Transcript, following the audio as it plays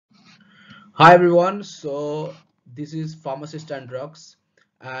Hi everyone, so this is Pharmacist and Drugs,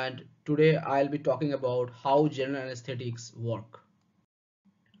 and today I'll be talking about how general anesthetics work.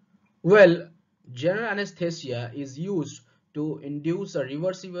 Well, general anesthesia is used to induce a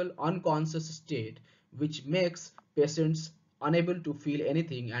reversible unconscious state which makes patients unable to feel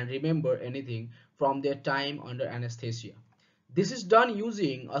anything and remember anything from their time under anesthesia. This is done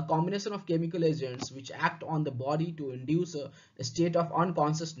using a combination of chemical agents which act on the body to induce a state of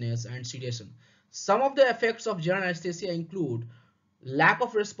unconsciousness and sedation. Some of the effects of general anesthesia include lack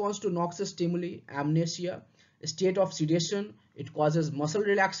of response to noxious stimuli, amnesia, a state of sedation. It causes muscle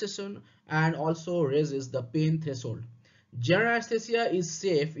relaxation and also raises the pain threshold. General anesthesia is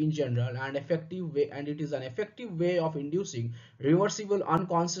safe in general and effective way, and it is an effective way of inducing reversible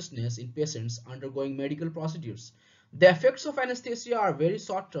unconsciousness in patients undergoing medical procedures. The effects of anesthesia are very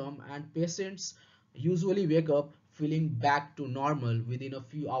short term, and patients usually wake up feeling back to normal within a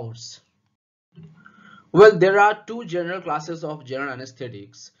few hours. Well, there are two general classes of general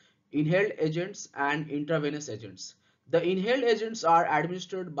anesthetics: inhaled agents and intravenous agents. The inhaled agents are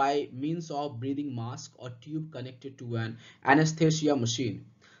administered by means of breathing mask or tube connected to an anesthesia machine.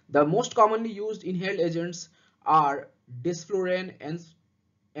 The most commonly used inhaled agents are desflurane,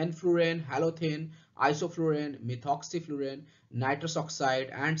 enflurane, halothane, isoflurane, methoxyflurane, nitrous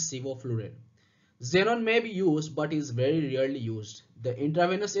oxide, and sevoflurane. Xenon may be used but is very rarely used. The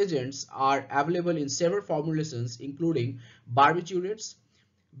intravenous agents are available in several formulations including barbiturates,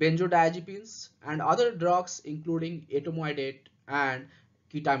 benzodiazepines, and other drugs including etomoidate and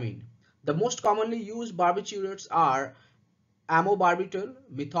ketamine. The most commonly used barbiturates are amobarbital,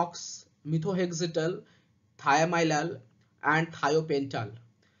 methohexital, thiamylal, and thiopental.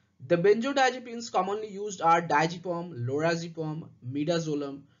 The benzodiazepines commonly used are diazepam, lorazepam,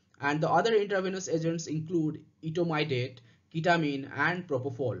 midazolam, and the other intravenous agents include etomidate, ketamine, and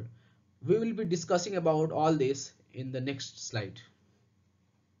propofol. We will be discussing about all this in the next slide.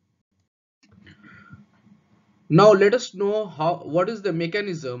 Now let us know what is the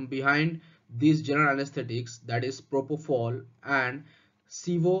mechanism behind these general anesthetics, that is propofol and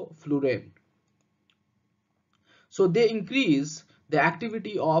sevoflurane. So they increase the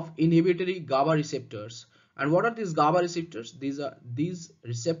activity of inhibitory GABA receptors. And what are these GABA receptors? These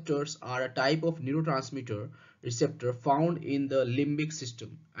receptors are a type of neurotransmitter receptor found in the limbic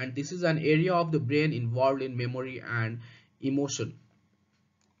system, and this is an area of the brain involved in memory and emotion.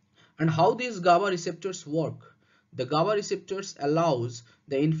 And how these GABA receptors work? The GABA receptors allows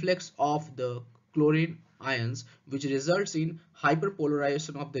the influx of the chlorine ions, which results in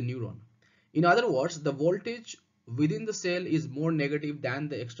hyperpolarization of the neuron. In other words, the voltage within the cell is more negative than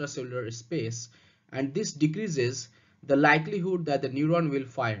the extracellular space, and this decreases the likelihood that the neuron will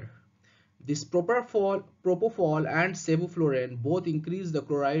fire. This propofol and sevoflurane both increase the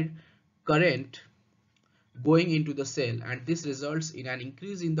chloride current going into the cell, and this results in an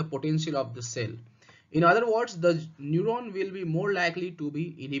increase in the potential of the cell. In other words, the neuron will be more likely to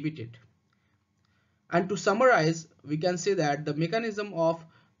be inhibited. And to summarize, we can say that the mechanism of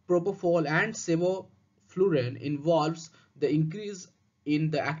propofol and sevoflurane involves the increase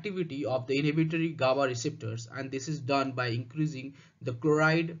in the activity of the inhibitory GABA receptors, and this is done by increasing the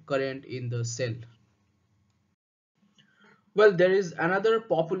chloride current in the cell. Well, there is another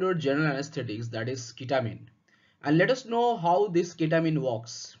popular general anesthetics, that is ketamine. And let us know how this ketamine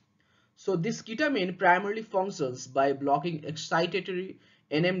works. So this ketamine primarily functions by blocking excitatory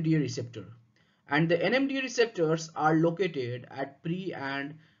NMDA receptor. And the NMDA receptors are located at pre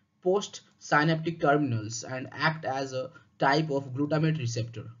and post synaptic terminals and act as a type of glutamate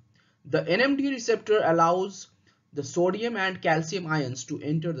receptor. The NMDA receptor allows the sodium and calcium ions to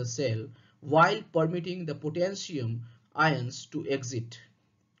enter the cell while permitting the potassium ions to exit.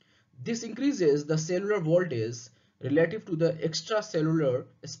 This increases the cellular voltage relative to the extracellular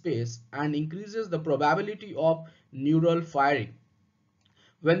space and increases the probability of neural firing.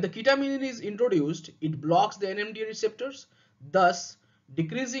 When the ketamine is introduced, it blocks the NMDA receptors, thus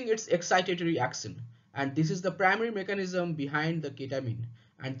decreasing its excitatory action. And this is the primary mechanism behind the ketamine.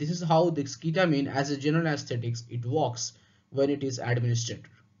 And this is how this ketamine, as a general anesthetics, it works when it is administered.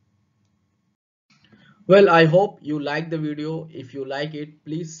 Well, I hope you like the video. If you like it,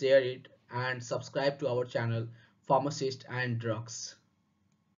 please share it and subscribe to our channel, Pharmacist and Drugs.